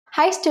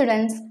Hi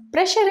students,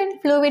 pressure in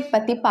fluid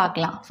பத்தி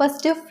பார்க்கலாம்.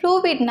 First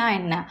fluidனா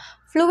என்ன?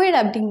 Fluid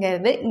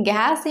அப்படிங்கிறது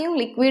கேஸையும்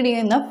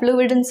லிக்விடையும் தான்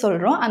fluidன்னு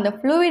சொல்கிறோம். அந்த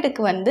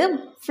fluidக்கு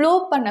flow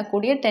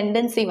பண்ணக்கூடிய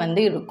tendency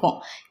இருக்கும்.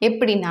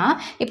 எப்படின்னா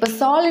இப்போ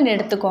solid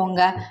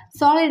எடுத்துக்கோங்க.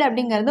 Solid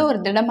அப்படிங்கிறது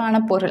ஒரு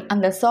திடமான பொருள்.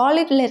 அந்த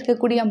solidல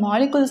இருக்கக்கூடிய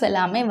molecules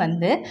எல்லாமே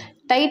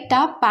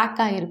டைட்டாக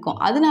பேக் ஆகிருக்கும்.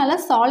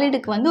 அதனால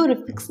சாலிடுக்கு ஒரு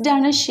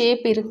ஃபிக்ஸ்டான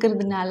ஷேப்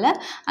இருக்கிறதுனால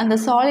அந்த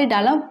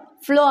சாலிடால்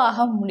ஃப்ளோ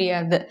ஆக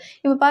முடியாது.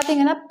 இப்போ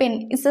பார்த்தீங்கன்னா பென்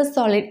இஸ் அ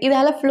சாலிட்,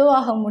 இதால் ஃப்ளோ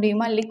ஆக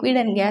முடியுமா லிக்விட்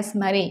அண்ட் கேஸ்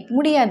மாதிரி?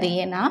 முடியாது.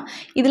 ஏன்னா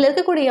இதில்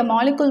இருக்கக்கூடிய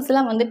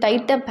மாலிகுல்ஸ்லாம்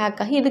டைட்டாக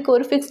பேக் ஆகி இதுக்கு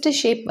ஒரு ஃபிக்ஸ்டு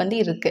ஷேப்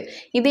இருக்குது.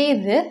 இதே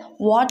இது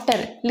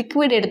வாட்டர்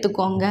லிக்விட்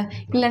எடுத்துக்கோங்க,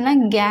 இல்லைன்னா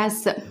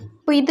கேஸ்.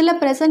 இப்போ இதில்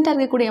ப்ரெசண்ட்டாக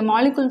இருக்கக்கூடிய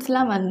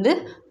மாலிகுல்ஸ்லாம்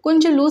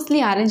கொஞ்சம்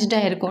லூஸ்லி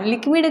அரேஞ்சாக இருக்கும்.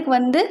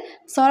 லிக்விடுக்கு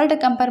சால்ட்டை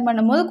கம்பேர்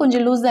பண்ணும்போது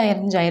கொஞ்சம் லூஸாக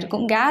அரேஞ்ச்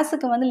ஆகிருக்கும்.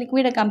 கேஸுக்கு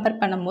லிக்விடை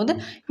கம்பேர் பண்ணும்போது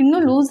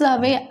இன்னும்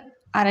லூஸாகவே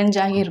அரேஞ்ச்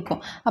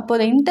ஆகியிருக்கும்.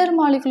 அப்போது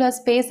இன்டர்மாலிகுலர்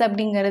ஸ்பேஸ்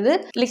அப்படிங்கிறது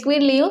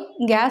லிக்விட்லேயும்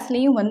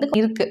கேஸ்லேயும்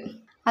இருக்குது.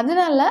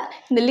 அதனால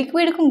இந்த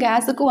லிக்விடுக்கும்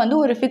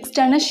கேஸுக்கும் ஒரு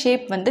ஃபிக்ஸ்டான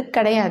ஷேப்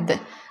கிடையாது.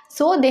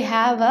 So they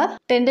have a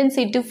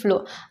tendency to flow.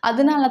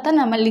 அதனால தான்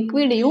நம்ம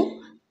லிக்விடையும்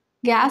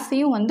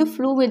கேஸையும்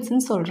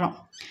ஃப்ளூவிட்ஸ்ன்னு சொல்கிறோம்.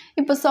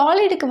 இப்போ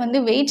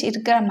சாலிடுக்கு வெயிட்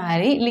இருக்கிற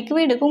மாதிரி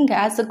லிக்விடுக்கும்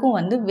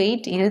கேஸுக்கும்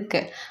வெயிட்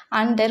இருக்குது.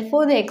 And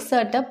therefore they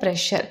exert a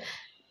pressure.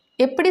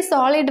 எப்படி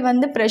சாலிட்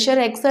ப்ரெஷர்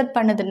எக்ஸர்ட்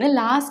பண்ணுதுன்னு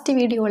லாஸ்ட்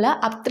வீடியோவில்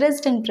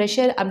அப்த்ரஸ்ட் அண்ட்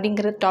ப்ரெஷர்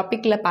அப்படிங்கிற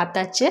டாப்பிக்கில்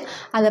பார்த்தாச்சு.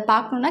 அதை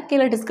பார்க்கணுன்னா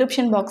கீழே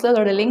டிஸ்கிரிப்ஷன் பாக்ஸில்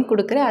அதோட லிங்க்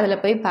கொடுக்குறேன்,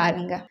 அதில் போய்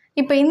பாருங்கள்.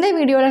 இப்போ இந்த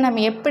வீடியோவில்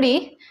நம்ம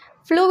எப்படி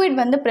ஃப்ளூவிட்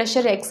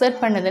ப்ரெஷர்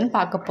எக்ஸர்ட் பண்ணுதுன்னு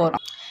பார்க்க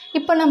போகிறோம்.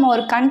 இப்போ நம்ம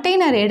ஒரு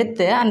கண்டெய்னர்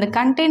எடுத்து அந்த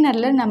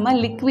கண்டெய்னரில் நம்ம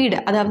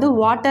லிக்விட் அதாவது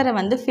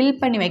வாட்டரை ஃபில்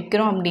பண்ணி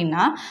வைக்கிறோம்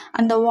அப்படின்னா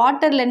அந்த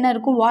வாட்டரில் என்ன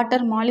இருக்கும்?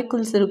 வாட்டர்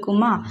மாலிகுல்ஸ்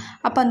இருக்குமா?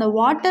 அப்போ அந்த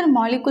வாட்டர்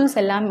மாலிகுல்ஸ்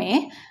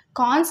எல்லாமே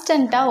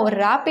கான்ஸ்டண்ட்டாக ஒரு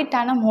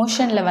ரேப்பிட்டான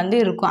மோஷனில்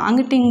இருக்கும்.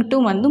 அங்கிட்டு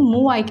இங்கிட்டும்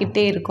மூவ்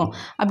ஆகிக்கிட்டே இருக்கும்.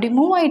 அப்படி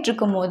மூவ்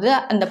ஆகிட்டுருக்கும் போது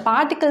அந்த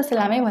பார்ட்டிகல்ஸ்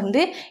எல்லாமே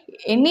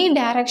எனி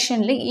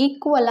டைரக்ஷனில்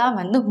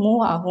ஈக்குவலாக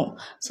மூவ் ஆகும்.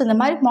 ஸோ இந்த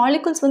மாதிரி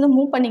மாலிகுல்ஸ்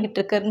மூவ் பண்ணிக்கிட்டு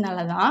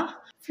இருக்கிறதுனால தான்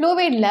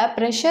ஃப்ளூவிடில்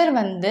ப்ரெஷர்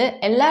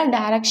எல்லா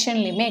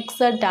டைரக்ஷன்லேயுமே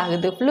எக்ஸர்ட்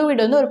ஆகுது.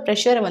 ஃப்ளூவிட் ஒரு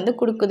ப்ரெஷரை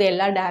கொடுக்குது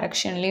எல்லா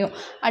டைரக்ஷன்லேயும்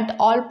at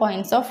all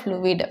points of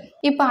fluid.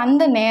 இப்போ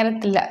அந்த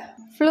நேரத்தில்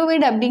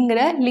ஃப்ளூவிட்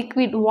அப்படிங்கிற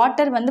லிக்விட்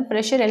வாட்டர்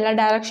ப்ரெஷர் எல்லா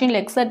டைரக்ஷனில்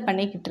எக்ஸர்ட்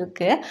பண்ணிக்கிட்டு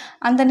இருக்கு.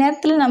 அந்த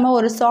நேரத்தில் நம்ம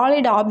ஒரு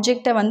சாலிட்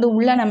ஆப்ஜெக்டை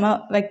உள்ளே நம்ம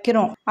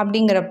வைக்கிறோம்.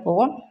 அப்படிங்கிறப்போ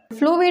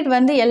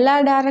ஃப்ளூவிட் எல்லா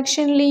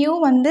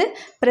டைரக்ஷன்லேயும்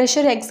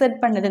ப்ரெஷர் எக்ஸர்ட்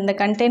பண்ணுது. இந்த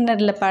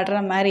கண்டெய்னரில்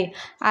படுற மாதிரி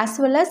ஆஸ்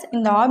வெல் அஸ்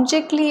இந்த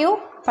ஆப்ஜெக்ட்லேயும்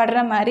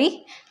படுற மாதிரி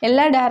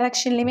எல்லா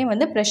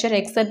டைரக்ஷன்லேயுமே ப்ரெஷர்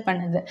எக்ஸர்ட்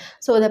பண்ணுது.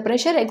 So the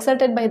pressure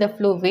exerted by the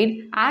fluid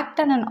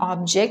act on an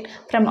object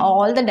from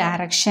all the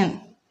direction.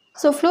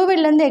 So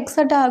ஃப்ளூவிட்லேருந்து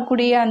exert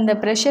ஆகக்கூடிய அந்த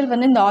ப்ரெஷர்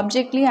இந்த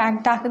ஆப்ஜெக்ட்லேயும்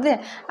ஆக்ட் ஆகுது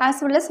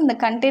ஆஸ் வெல் அஸ் இந்த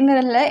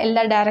கண்டெய்னரில்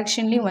எல்லா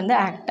டைரக்ஷன்லேயும்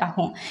ஆக்ட்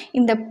ஆகும்.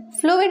 இந்த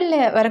ஃப்ளூவிடில்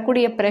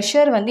வரக்கூடிய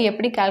ப்ரெஷர்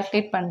எப்படி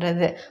கால்குலேட்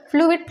பண்ணுறது?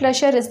 Fluid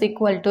pressure is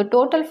equal to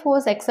total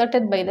force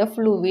exerted by the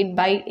fluid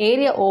by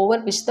area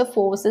over which the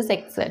force is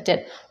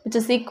exerted which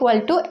is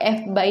equal to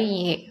F/A.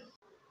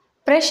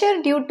 Pressure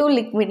due to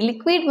liquid.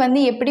 Liquid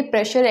எப்படி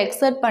pressure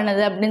exert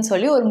பண்ணுது அப்படின்னு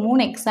சொல்லி ஒரு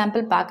 3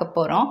 example பார்க்க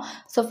போகிறோம்.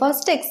 So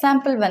first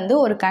example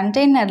ஒரு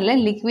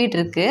கண்டெய்னரில் liquid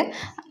இருக்குது.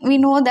 we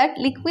know that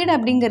liquid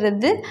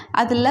அப்படிங்கிறது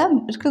அதில்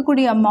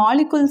இருக்கக்கூடிய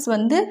மாலிகுல்ஸ்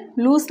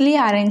லூஸ்லி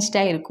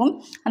அரேஞ்ச்டாக இருக்கும்.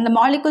 அந்த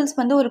மாலிகுல்ஸ்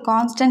ஒரு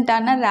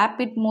கான்ஸ்டண்ட்டான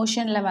ரேப்பிட்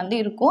மோஷனில்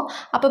இருக்கும்.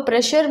 அப்போ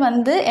ப்ரெஷர்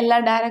எல்லா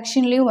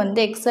டைரக்ஷன்லேயும்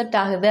எக்ஸர்ட்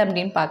ஆகுது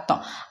அப்படின்னு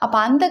பார்த்தோம். அப்போ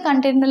அந்த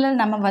கண்டெய்னரில்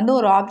நம்ம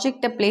ஒரு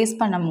ஆப்ஜெக்டை பிளேஸ்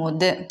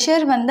பண்ணும்போது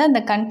ப்ரெஷர்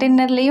அந்த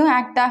கண்டெய்னர்லேயும்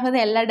ஆக்ட் ஆகுது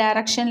எல்லா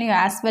டைரக்ஷன்லேயும்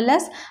ஆஸ் வெல்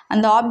அஸ்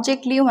அந்த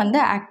ஆப்ஜெக்ட்லேயும்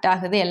ஆக்ட்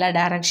ஆகுது எல்லா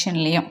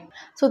டைரக்ஷன்லேயும்.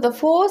 So the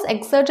force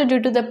exerted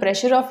due to the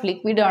pressure of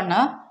liquid on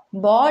a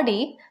body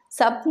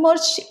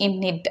submerge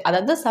in it,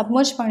 அதாவது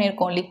சப்மர்ஜ்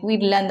பண்ணியிருக்கோம்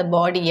லிக்விடில் அந்த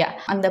பாடியை.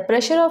 அந்த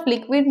ப்ரெஷர் ஆஃப்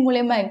லிக்விட்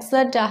மூலயமா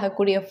எக்ஸர்ட்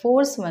ஆகக்கூடிய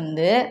ஃபோர்ஸ்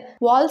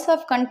வால்ஸ்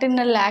ஆஃப்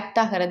கண்டெய்னரில் ஆக்ட்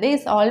ஆகிறது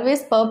is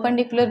always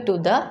perpendicular to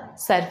the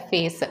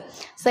surface.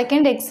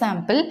 Second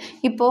example,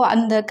 இப்போது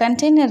அந்த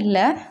கண்டெய்னரில்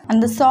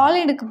அந்த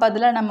சாலிடுக்கு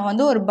பதிலாக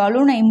நம்ம ஒரு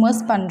பலூனை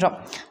இம்மர்ஸ் பண்ணுறோம்.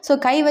 ஸோ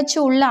கை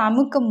வச்சு உள்ளே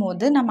அமுக்கும்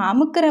போது நம்ம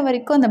அமுக்கிற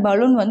வரைக்கும் அந்த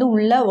பலூன்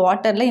உள்ளே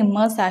வாட்டரில்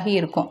இம்மர்ஸ் ஆகி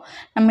இருக்கும்.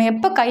 நம்ம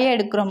எப்போ கையை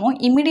எடுக்கிறோமோ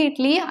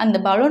இமிடியட்லி அந்த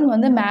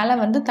பலூன்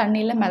மேலே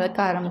தண்ணியில்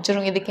மிதக்க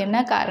ஆரம்பிச்சிடும். இதுக்கு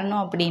என்ன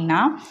காரணம் அப்படின்னா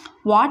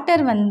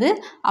வாட்டர்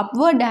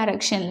அப்வர்ட்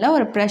டைரக்ஷனில்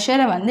ஒரு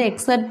ப்ரெஷரை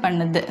எக்ஸர்ட்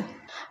பண்ணுது.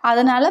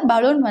 அதனால்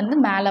பலூன்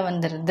மேலே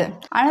வந்துடுது.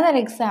 அனதர்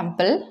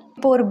எக்ஸாம்பிள்,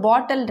 இப்போ ஒரு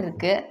பாட்டில்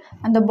இருக்குது.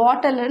 அந்த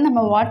பாட்டிலில்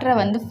நம்ம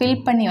வாட்டரை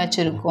ஃபில் பண்ணி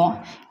வச்சுருக்கோம்.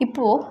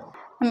 இப்போது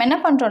நம்ம என்ன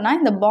பண்ணுறோன்னா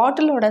இந்த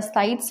பாட்டிலோட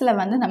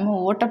சைட்ஸில் நம்ம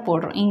ஓட்டை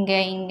போடுறோம்.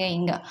 இங்கே இங்கே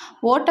இங்கே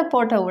ஓட்டை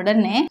போட்ட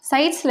உடனே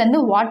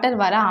சைட்ஸ்லேருந்து வாட்டர்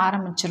வர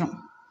ஆரம்பிச்சிடும்.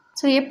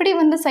 ஸோ எப்படி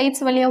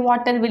சைட்ஸ் வழியாக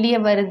வாட்டர் வெளியே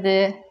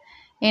வருது?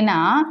 ஏன்னா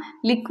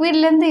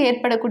லிக்விட்லேருந்து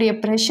ஏற்படக்கூடிய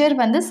ப்ரெஷர்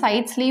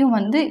சைட்ஸ்லேயும்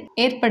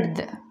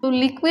ஏற்படுது. So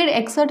liquid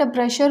exert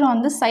pressure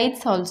on the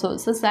sides also.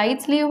 So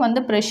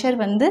சைட்ஸ்லேயும் pressure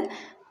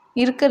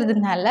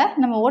இருக்கிறதுனால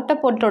நம்ம ஓட்டை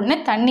போட்ட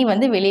உடனே தண்ணி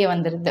வெளியே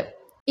வந்துடுது.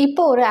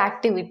 இப்போ ஒரு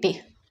ஆக்டிவிட்டி,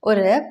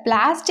 ஒரு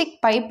பிளாஸ்டிக்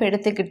பைப்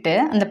எடுத்துக்கிட்டு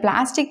அந்த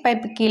பிளாஸ்டிக்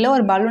பைப்பு கீழே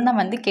ஒரு பலூனை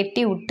வந்து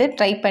கெட்டி விட்டு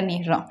ட்ரை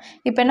பண்ணிடுறோம்.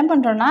 இப்போ என்ன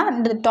பண்ணுறோன்னா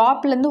இந்த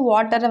டாப்லேருந்து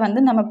வாட்டரை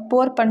வந்து நம்ம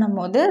போர்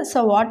பண்ணும்போது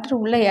வாட்டர்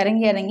உள்ளே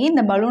இறங்கி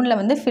இந்த பலூனில்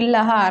வந்து ஃபில்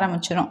ஆக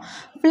ஆரம்பிச்சிடும்.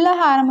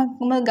 ஃபில்லாக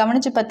ஆரம்பிக்கும் போது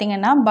கவனித்து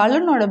பார்த்திங்கன்னா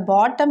பலூனோட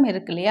பாட்டம்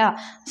இருக்கு இல்லையா,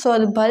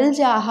 அது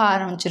பல்ஜ் ஆக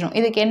ஆரம்பிச்சிடும்.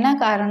 இதுக்கு என்ன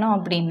காரணம்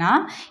அப்படின்னா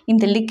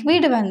இந்த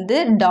லிக்விட் வந்து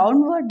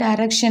டவுன்வர்ட்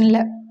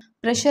டைரக்ஷனில்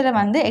ப்ரெஷரை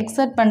வந்து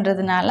எக்ஸர்ட்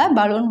பண்ணுறதுனால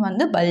பலூன்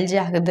வந்து பல்ஜ்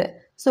ஆகுது.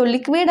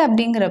 லிக்விட்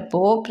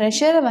அப்படிங்கிறப்போ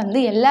ப்ரெஷரை வந்து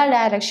எல்லா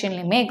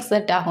டைரக்ஷன்லையுமே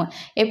எக்ஸர்ட் ஆகும்.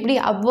 எப்படி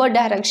அப்வர்ட்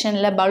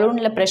டைரக்ஷனில்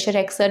பலூனில் ப்ரெஷர்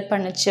எக்ஸர்ட்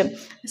பண்ணுச்சு,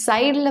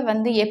 சைடில்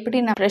வந்து எப்படி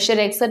நான்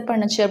ப்ரெஷர் எக்ஸர்ட்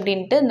பண்ணுச்சு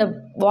அப்படின்ட்டு இந்த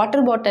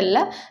வாட்டர்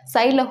பாட்டிலில்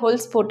சைடில்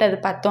ஹோல்ஸ் போட்டு அது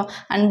பார்த்தோம்.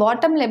 அண்ட்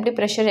பாட்டமில் எப்படி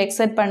ப்ரெஷர்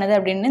எக்ஸர்ட் பண்ணுது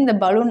அப்படின்னு இந்த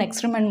பலூன்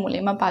எக்ஸ்பெரிமெண்ட்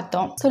மூலிமா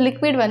பார்த்தோம்.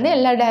 லிக்விட் வந்து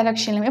எல்லா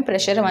டைரக்ஷன்லையுமே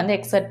ப்ரெஷரை வந்து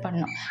எக்ஸர்ட்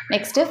பண்ணும்.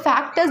 Next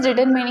factors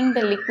determining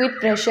the liquid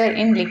pressure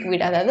in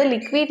liquid. அதாவது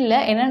லிக்விடில்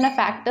என்னென்ன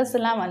ஃபேக்டர்ஸ்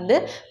எல்லாம் வந்து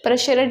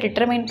ப்ரெஷரை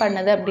டிட்டர்மைன்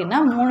பண்ணுது அப்படின்னா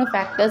 3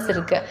 ஃபேக்டர்ஸ்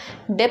இருக்கு.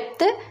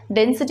 Depth,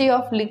 density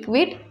of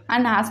liquid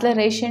and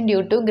acceleration due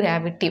to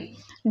gravity.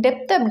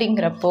 Depth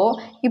அப்படிங்கிறப்போ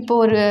இப்போ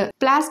ஒரு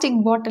பிளாஸ்டிக்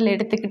பாட்டில்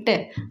எடுத்துக்கிட்டு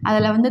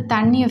அதில் வந்து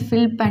தண்ணியை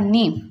ஃபில்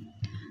பண்ணி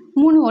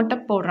 3 ஓட்டை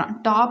போடுறோம்,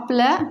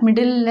 டாப்பில்,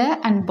 மிடில்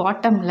அண்ட்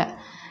பாட்டமில்.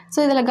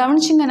 இதில்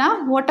கவனிச்சிங்கன்னா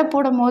ஓட்டை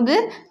போடும் போது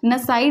இந்த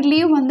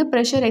சைட்லேயும் வந்து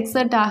ப்ரெஷர்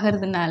எக்ஸர்ட்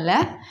ஆகிறதுனால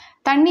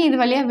தண்ணி இது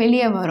வழியாக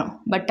வெளியே வரும்.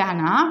 பட்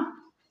ஆனால்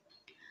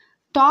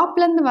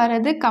டாப்லேருந்து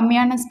வர்றது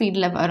கம்மியான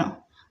ஸ்பீடில் வரும்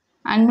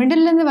அண்ட்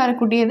மிடில்லேருந்து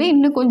வரக்கூடியது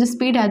இன்னும் கொஞ்சம்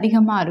ஸ்பீடு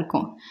அதிகமாக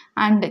இருக்கும்.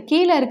 அண்டு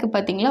கீழே இருக்குது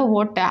பார்த்திங்களா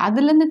ஓட்டை,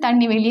 அதுலேருந்து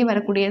தண்ணி வெளியே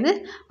வரக்கூடியது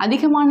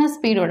அதிகமான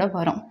ஸ்பீடோடு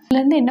வரும்.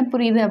 இதுலேருந்து என்ன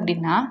புரியுது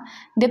அப்படின்னா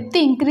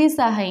டெப்த்து இன்க்ரீஸ்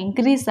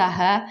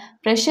ஆக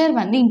ப்ரெஷர்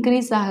வந்து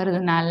இன்க்ரீஸ்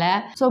ஆகிறதுனால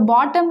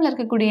பாட்டமில்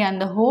இருக்கக்கூடிய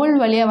அந்த ஹோல்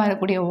வழியாக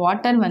வரக்கூடிய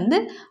வாட்டர் வந்து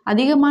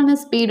அதிகமான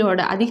ஸ்பீடோட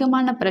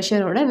அதிகமான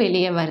ப்ரெஷரோட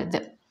வெளியே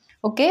வருது.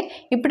 ஓகே,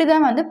 இப்படி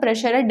தான் வந்து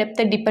ப்ரெஷரை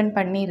டெப்த்தை டிபெண்ட்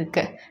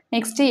பண்ணியிருக்கு.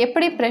 நெக்ஸ்ட்டு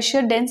எப்படி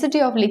ப்ரெஷர் டென்சிட்டி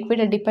ஆஃப்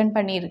லிக்விடை டிபெண்ட்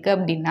பண்ணியிருக்கு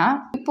அப்படின்னா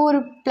இப்போ ஒரு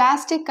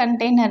பிளாஸ்டிக்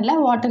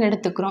கண்டெய்னரில் வாட்டர்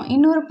எடுத்துக்கிறோம்,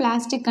 இன்னொரு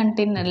பிளாஸ்டிக்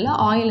கண்டெய்னரில்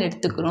ஆயில்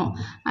எடுத்துக்கிறோம்.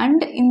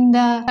 அண்ட் இந்த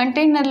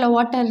கண்டெய்னரில்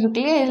வாட்டர்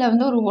இருக்குல்லையே இதில்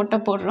வந்து ஒரு ஓட்டை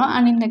போடுறோம்,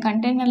 அண்ட் இந்த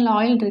கண்டெய்னரில்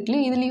ஆயில்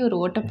இருக்குல்லையே இதுலேயும் ஒரு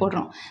ஓட்டை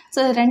போடுறோம்.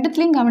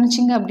 ரெண்டுத்துலேயும்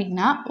கவனிச்சிங்க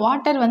அப்படின்னா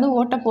வாட்டர் வந்து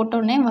ஓட்டை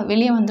போட்டோடனே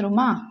வெளியே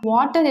வந்துடுமா?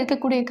 வாட்டர்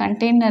இருக்கக்கூடிய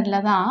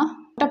கண்டெய்னரில் தான்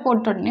ஓட்டை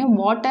போட்டோடனே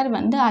வாட்டர்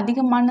வந்து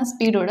அதிகமான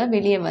ஸ்பீடோட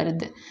வெளியே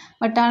வருது.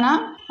 பட்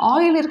ஆனால்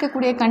ஆயில்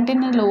இருக்கக்கூடிய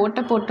கண்டெய்னரில்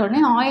ஓட்டை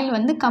போட்டோடனே ஆயில்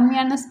வந்து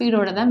கம்மியான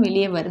ஸ்பீடோட தான்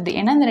வெளியே வருது.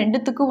 ஏன்னா இந்த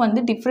ரெண்டுத்துக்கும்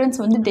வந்து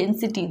டிஃப்ரென்ஸ் வந்து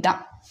டென்சிட்டி தான்.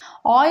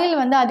 ஆயில்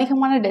வந்து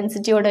அதிகமான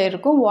டென்சிட்டியோடு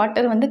இருக்கும்,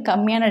 வாட்டர் வந்து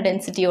கம்மியான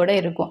டென்சிட்டியோடு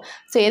இருக்கும்.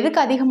 எதுக்கு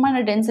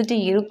அதிகமான டென்சிட்டி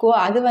இருக்கோ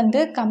அது வந்து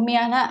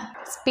கம்மியான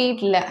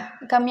ஸ்பீடில்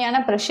கம்மியான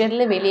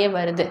ப்ரெஷரில் வெளியே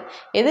வருது.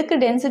 எதுக்கு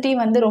டென்சிட்டி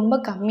வந்து ரொம்ப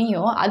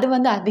கம்மியோ அது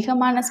வந்து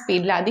அதிகமான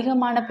ஸ்பீடில்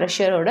அதிகமான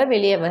ப்ரெஷரோடு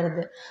வெளியே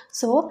வருது.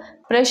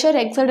 Pressure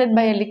exerted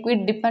by a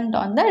liquid depend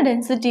on the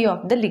density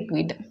of the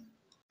liquid.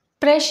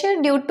 Pressure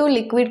due to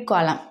liquid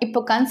காலம். இப்போ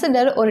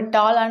கன்சிடர் ஒரு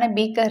டாலான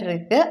பீக்கர்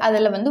இருக்குது,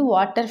 அதில் வந்து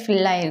வாட்டர்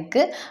ஃபில்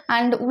ஆகிருக்கு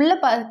அண்ட் உள்ளே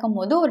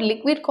பார்க்கும்போது ஒரு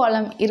லிக்விட்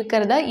காலம்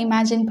இருக்கிறதா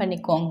இமேஜின்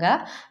பண்ணிக்கோங்க.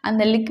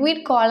 அந்த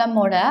லிக்விட்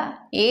காலமோட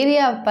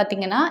ஏரியா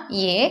பார்த்திங்கன்னா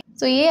ஏ.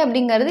 ஏ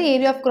அப்படிங்கிறது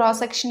area of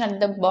cross section at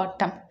the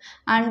bottom.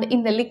 And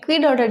இந்த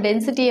லிக்விடோட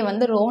டென்சிட்டியை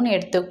வந்து ரோன்னு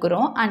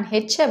எடுத்துக்கிறோம். அண்ட்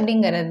ஹெச்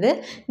அப்படிங்கிறது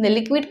இந்த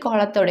லிக்விட்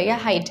காலத்தோடைய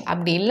ஹைட்.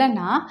 அப்படி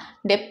இல்லைன்னா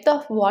depth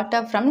of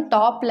water from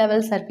top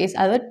level surface,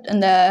 அதாவது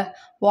இந்த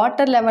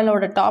வாட்டர்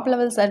லெவலோட டாப்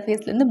லெவல்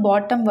சர்ஃபேஸ்லேருந்து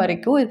பாட்டம்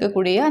வரைக்கும்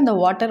இருக்கக்கூடிய அந்த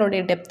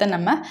வாட்டரோடைய டெப்த்தை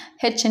நம்ம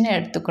ஹெச்ன்னு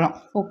எடுத்துக்கிறோம்.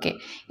 ஓகே,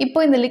 இப்போ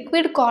இந்த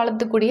லிக்விட்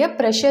காலத்துக்குரிய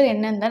ப்ரெஷர்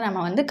என்னன்னு தான்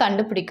நம்ம வந்து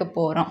கண்டுபிடிக்க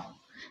போகிறோம்.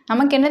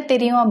 நமக்கு என்ன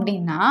தெரியும்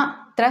அப்படின்னா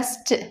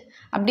த்ரஸ்ட்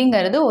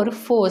அப்படிங்கிறது ஒரு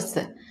force.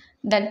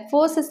 That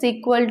force is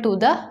equal to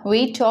the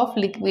weight of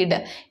liquid.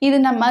 இது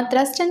நம்ம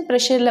த்ரஸ்ட் அண்ட்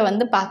ப்ரெஷரில்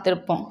வந்து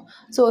பார்த்துருப்போம்.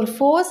 ஒரு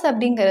ஃபோர்ஸ்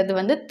அப்படிங்கிறது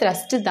வந்து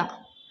த்ரஸ்ட்டு தான்.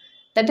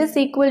 That is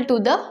equal to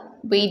the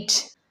weight.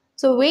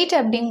 Wait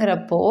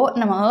அப்படிங்கிறப்போ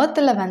நம்ம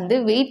ஏர்த்தில் வந்து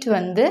வெயிட்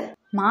வந்து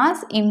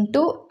mass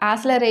into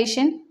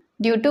acceleration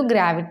due to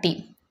gravity.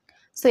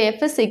 F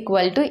is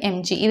equal to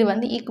mg. இது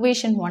வந்து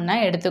ஈக்குவேஷன் 1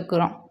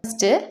 எடுத்துக்கிறோம்.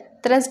 ஃபஸ்ட்டு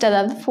த்ரஸ்ட்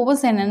அதாவது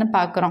ஃபோர்ஸ் என்னென்னு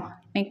பார்க்குறோம்.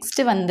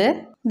 நெக்ஸ்ட்டு வந்து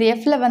இந்த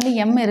Fல வந்து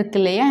m இருக்கு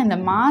இல்லையா, இந்த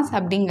மாஸ்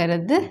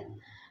அப்படிங்கிறது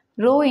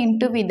rho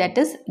into we, that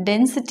is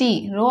density.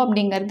 Row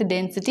அப்படிங்கிறது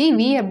டென்சிட்டி,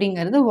 வி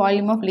அப்படிங்கிறது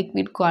வால்யூம் ஆஃப்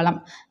லிக்விட் காலம்.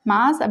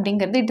 மாஸ்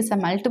அப்படிங்கிறது it is a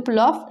multiple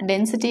of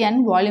density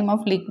and volume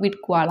of liquid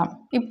காலம்.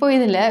 இப்போ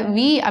இதில்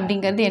வி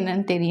அப்படிங்கிறது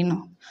என்னென்னு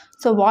தெரியணும்.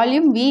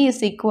 Volume we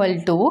is equal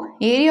to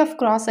area of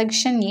cross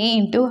section A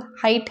into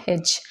height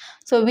H.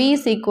 V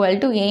is equal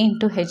to A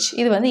into H.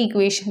 இது வந்து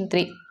equation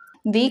 3.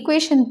 இந்த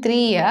equation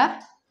 3-யை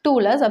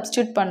 2ல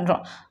substitute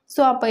பண்ணுறோம்.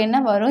 அப்போ என்ன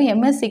வரும்?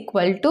 M is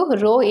equal to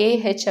rho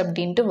AH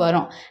அப்படின்ட்டு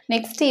வரும்.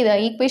 நெக்ஸ்ட் இதை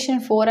equation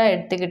 4-ஆ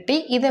எடுத்துக்கிட்டு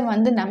இதை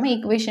வந்து நம்ம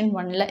equation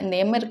 1-ல இந்த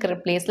M இருக்கிற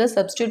பிளேஸில்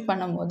substitute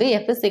பண்ணும்போது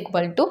F is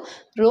equal to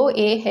rho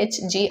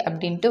AHG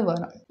அப்படின்ட்டு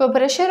வரும். இப்போ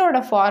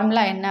ப்ரெஷரோட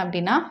ஃபார்முலா என்ன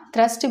அப்படின்னா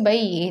thrust by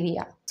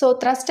area.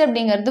 thrust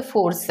அப்படிங்கிறது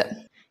ஃபோர்ஸ்.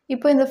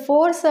 இப்போ இந்த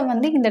ஃபோர்ஸை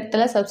வந்து இந்த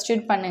இடத்துல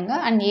சப்ஸ்டியூட்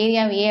பண்ணுங்கள் அண்ட்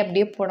ஏரியா ஏ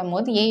அப்படியே போடும்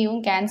போது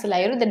ஏயும் கேன்சல்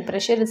ஆயிரும். தென்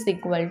pressure is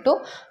equal to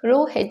rho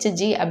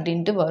HG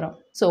அப்படின்ட்டு வரும்.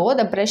 So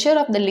the pressure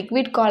of the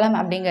liquid காலம்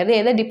அப்படிங்கிறது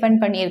எதை depend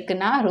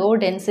பண்ணியிருக்குன்னா row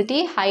density,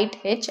 height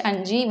H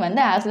and G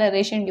வந்து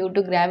ஆக்ஸலரேஷன் டியூ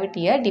டு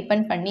கிராவிட்டியை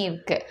டிபெண்ட் பண்ணி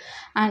இருக்கு.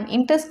 அண்ட்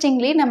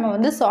இன்ட்ரெஸ்டிங்லி நம்ம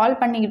வந்து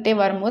சால்வ் பண்ணிக்கிட்டே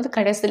வரும்போது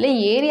கடைசியில்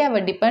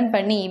ஏரியாவை டிபெண்ட்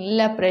பண்ணி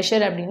இல்லை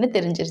ப்ரெஷர் அப்படின்னு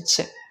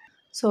தெரிஞ்சிருச்சு.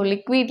 ஸோ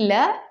லிக்விடில்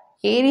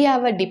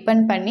ஏரியாவை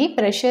டிபெண்ட் பண்ணி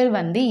ப்ரெஷர்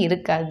வந்து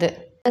இருக்காது.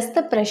 Thus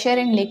the pressure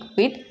in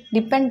liquid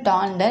depend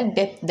on the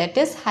depth, that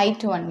is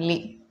height only.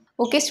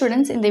 Okay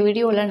students, இந்த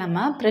வீடியோவில் நம்ம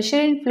pressure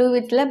in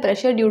fluidல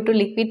pressure due to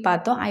liquid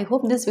பார்த்தோம். I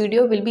hope this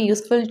video will be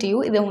useful to you.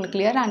 இது உங்களுக்கு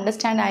clear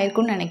understand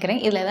ஆயிருக்கும்னு நினைக்கிறேன்.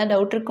 இதில் ஏதாவது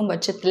doubt இருக்கும்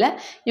பட்சத்தில்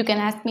you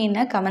can ask me in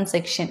a comment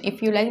section.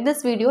 If you like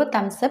this video,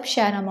 thumbs up,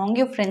 share among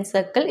your friends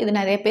circle. இது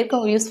நிறைய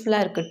பேருக்கு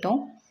யூஸ்ஃபுல்லாக இருக்கட்டும்.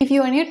 If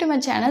you are new to my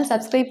channel,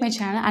 subscribe my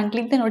channel and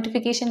click the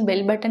notification bell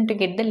button to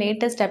get the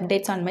latest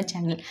updates on my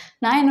channel.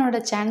 நான் என்னோட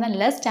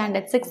சேனலில்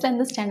standard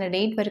 6லேருந்து standard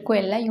 8 வரைக்கும்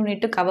எல்லா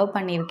யூனிட்டும் கவர்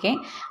பண்ணியிருக்கேன்.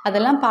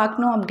 அதெல்லாம்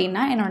பார்க்கணும்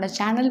அப்படின்னா என்னோட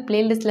சேனல்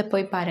பிளேலிஸ்ட்டில்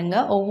போய்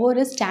பாருங்கள்.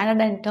 ஒவ்வொரு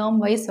ஸ்டாண்டர்ட் அண்ட்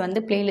டேர்ம் வைஸ்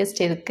வந்து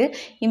பிளேலிஸ்ட் இருக்குது.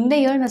 இந்த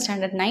இயர் நான்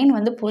ஸ்டாண்டர்ட் 9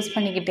 வந்து போஸ்ட்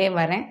பண்ணிக்கிட்டே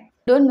வரேன்.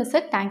 Don't miss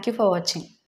it. Thank you for watching.